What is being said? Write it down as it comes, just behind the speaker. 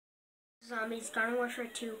Zombies Garden Warfare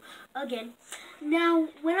 2 again. Now,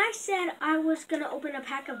 when I said I was going to open a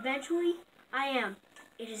pack eventually, I am.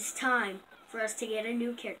 It is time for us to get a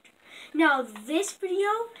new character. Now, this video,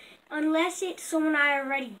 unless it's someone I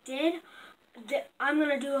already did, I'm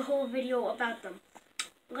going to do a whole video about them.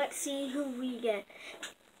 Let's see who we get.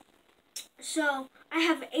 So, I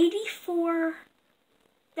have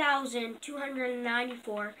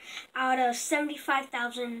 84,294 out of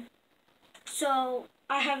 75,000. So,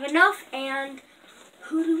 I have enough, and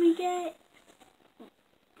who do we get?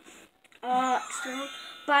 So,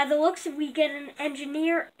 by the looks, we get an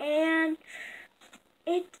engineer, and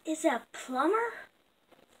it is a plumber.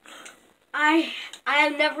 I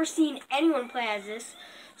have never seen anyone play as this,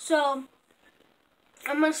 so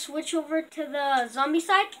I'm going to switch over to the zombie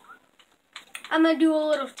side. I'm going to do a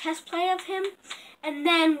little test play of him, and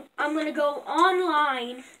then I'm going to go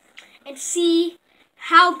online and see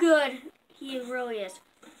how good he really is.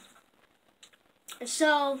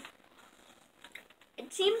 So,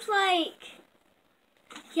 it seems like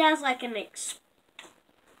he has like an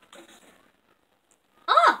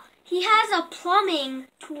he has a plumbing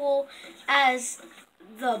tool as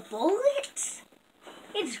the bullet?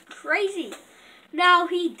 It's crazy. Now,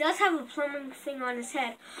 he does have a plumbing thing on his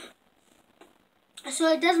head, so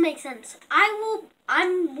it does make sense. I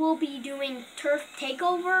will be doing Turf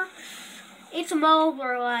Takeover. It's a mode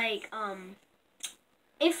where, like,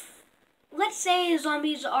 if, let's say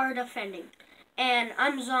zombies are defending, and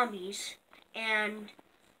I'm zombies, and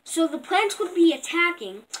so the plants would be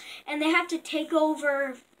attacking, and they have to take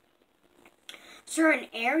over certain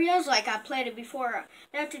areas, like I played it before.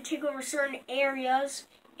 They have to take over certain areas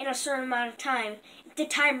in a certain amount of time. If the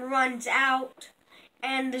time runs out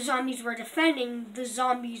and the zombies were defending, the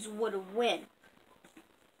zombies would win.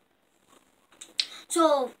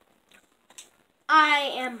 So, I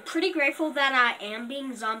am pretty grateful that I am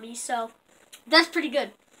being zombies, so that's pretty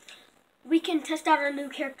good. We can test out our new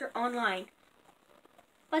character online.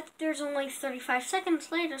 But there's only 35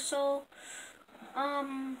 seconds later, so,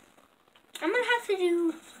 I'm going to have to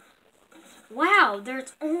do, wow,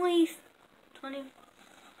 there's only 20.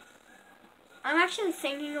 I'm actually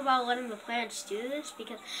thinking about letting the plants do this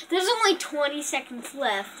because there's only 20 seconds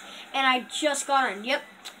left, and I just got on. Yep,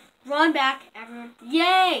 run back, everyone.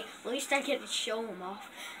 Yay! At least I get to show them off.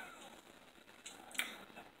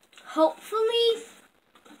 Hopefully,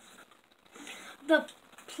 the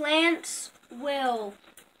plants will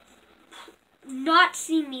not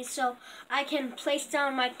see me, so I can place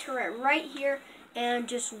down my turret right here and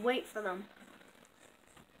just wait for them.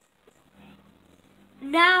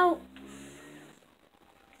 Now,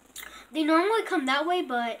 they normally come that way,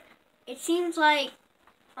 but it seems like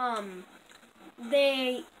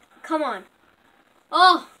they come on.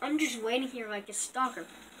 Oh, I'm just waiting here like a stalker.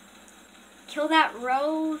 Kill that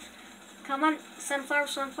rose. Come on, sunflower,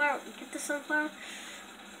 sunflower. Get the sunflower.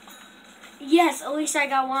 Yes, at least I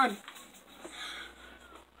got one.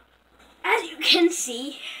 As you can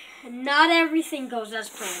see, not everything goes as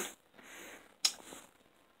planned.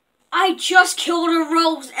 I just killed a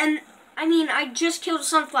rose, and I just killed a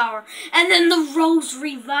sunflower, and then the rose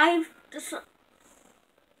revived the sun.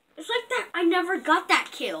 It's like that. I never got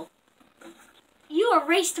that kill. You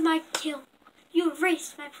erased my kill. You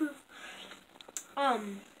erased my proof.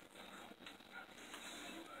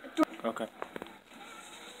 Okay.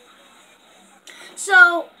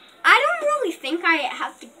 So, I don't really think I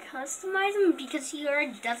have to customize him because he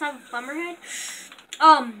already does have a plumber head.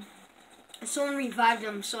 Someone revived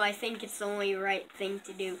him, so I think it's the only right thing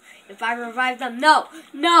to do. If I revive them, no!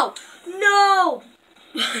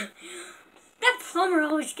 That plumber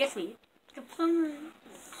always gets me. The plumber.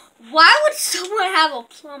 Why would someone have a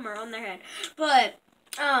plumber on their head? But,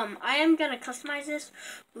 I am gonna customize this.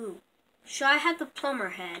 Ooh. Should I have the plumber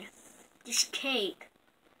head? This cake.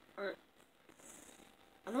 Or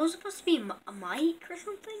are those supposed to be a mic or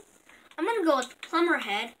something? I'm gonna go with the plumber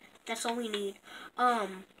head. That's all we need.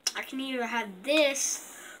 I can either have this,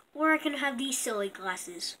 or I can have these silly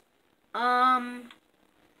glasses. I'm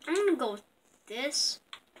gonna go with this,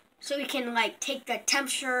 so we can, like, take the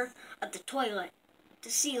temperature of the toilet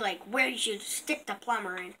to see, like, where you should stick the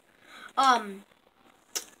plumber in.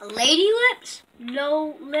 Lady lips,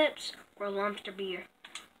 no lips, or lobster beer.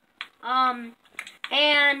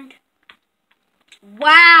 And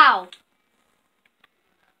wow!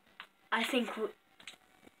 I think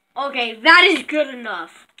okay, that is good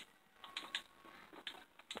enough.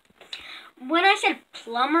 When I said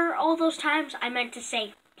plumber all those times, I meant to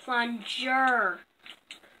say plunger.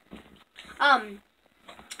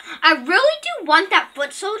 I really do want that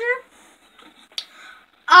foot soldier.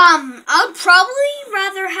 I'd probably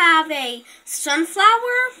rather have a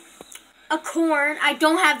sunflower a corn. I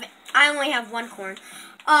only have one corn.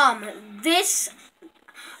 This,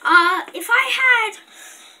 if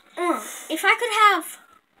I could have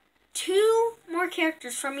 2 more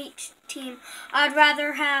characters from each team, I'd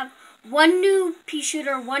rather have 1 new pea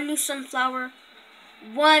shooter, 1 new sunflower,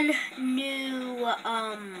 1 new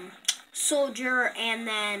soldier, and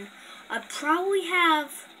then I'd probably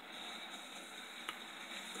have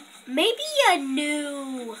maybe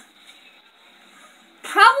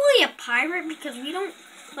probably a pirate, because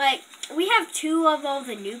we have 2 of all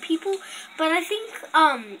the new people, but I think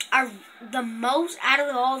the most out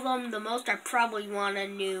of all of them, I probably want a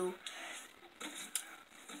new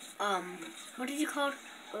what did you call it?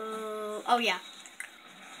 Oh yeah,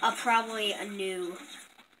 probably a new,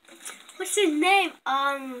 what's his name?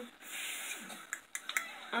 I'm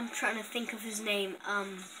trying to think of his name.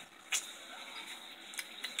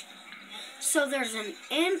 So there's an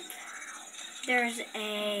imp. There's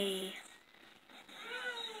a.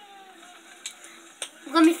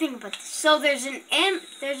 Let me think about this. So there's an imp.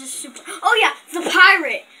 There's a super. Oh yeah, the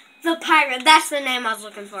pirate. The pirate. That's the name I was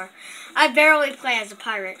looking for. I barely play as a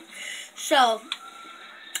pirate. So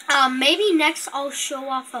maybe next I'll show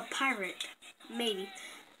off a pirate. Maybe.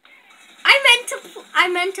 I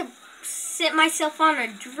meant to sit myself on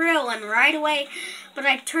a drill and ride away, but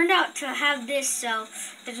I turned out to have this, so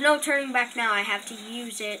there's no turning back now. I have to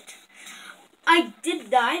use it. I did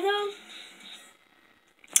die though.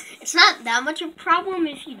 It's not that much of a problem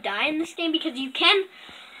if you die in this game, because you can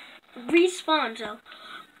respawn, so.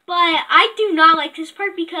 But I do not like this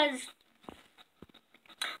part because,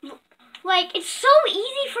 like, it's so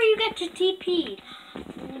easy for you to TP.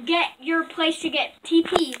 Get your place to get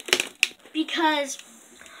TP, because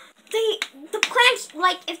the plants,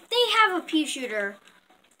 like, if they have a pea shooter,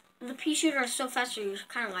 the pea shooter is so fast you're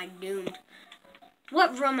kind of like doomed.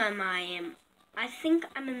 What room am I in? I think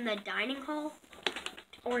I'm in the dining hall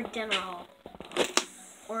or dinner hall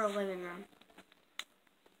or a living room.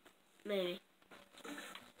 Maybe.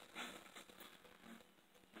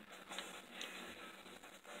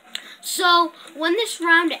 So when this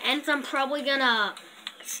round ends, I'm probably gonna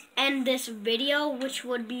end this video, which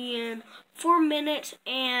would be in 4 minutes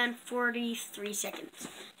and 43 seconds.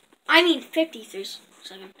 I mean 53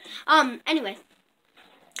 seconds. Anyway.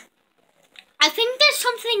 I think there's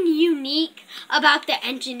something unique about the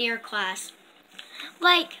engineer class.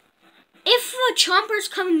 Like, if a chomper's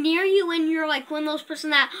come near you and you're like one of those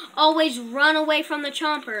person that always run away from the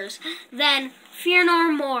chompers, then fear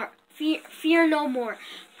no more. Fear no more.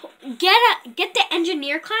 Get the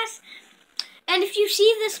engineer class, and if you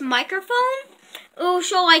see this microphone, it will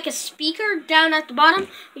show like a speaker down at the bottom,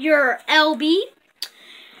 your LB.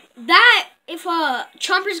 That, if a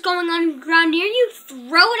chomper's going on the ground near you,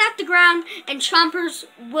 throw it at the ground and chompers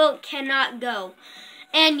cannot go.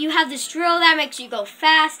 And you have this drill that makes you go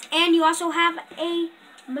fast, and you also have a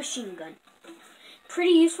machine gun.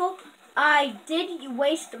 Pretty useful. I did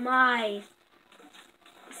waste my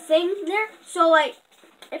thing there, so like,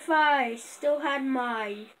 if I still had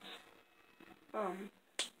my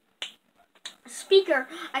speaker,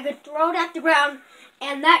 I could throw it at the ground,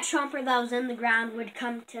 and that chomper that was in the ground would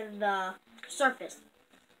come to the surface.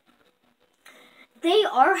 They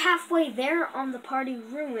are halfway there on the party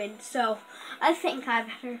ruin, so I think I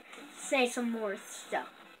better say some more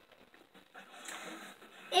stuff.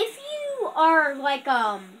 If you are like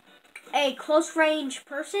a close range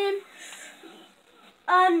person,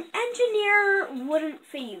 an engineer wouldn't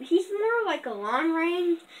fit you. He's more like a long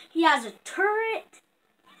range. He has a turret,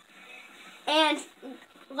 and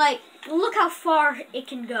like, look how far it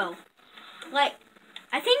can go. Like,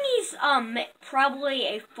 I think he's probably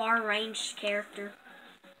a far range character.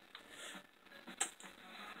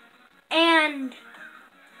 And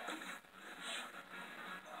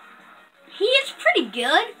he is pretty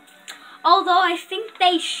good. Although I think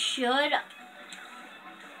they should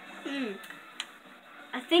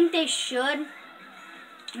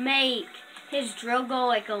make his drill go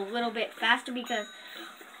like a little bit faster, because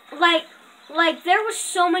like there was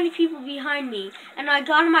so many people behind me, and I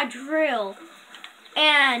got in my drill,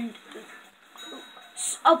 and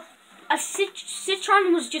a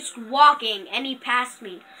Citron was just walking, and he passed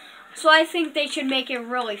me. So I think they should make it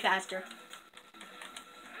really faster.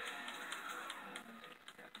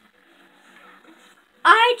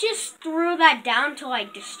 I just threw that down to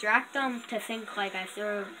like distract them, to think like I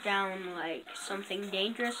threw down like something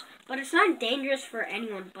dangerous, but it's not dangerous for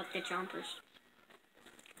anyone but the chompers.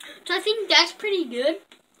 So I think that's pretty good.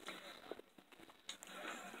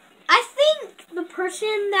 I think the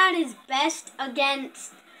person that is best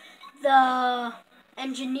against the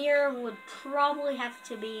engineer would probably have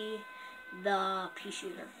to be the pea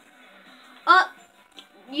shooter.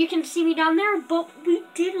 You can see me down there, but we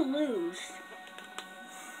did lose.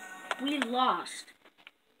 We lost.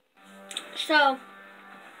 So,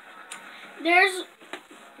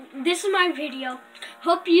 this is my video.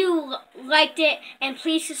 Hope you liked it, and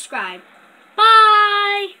please subscribe.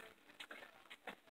 Bye!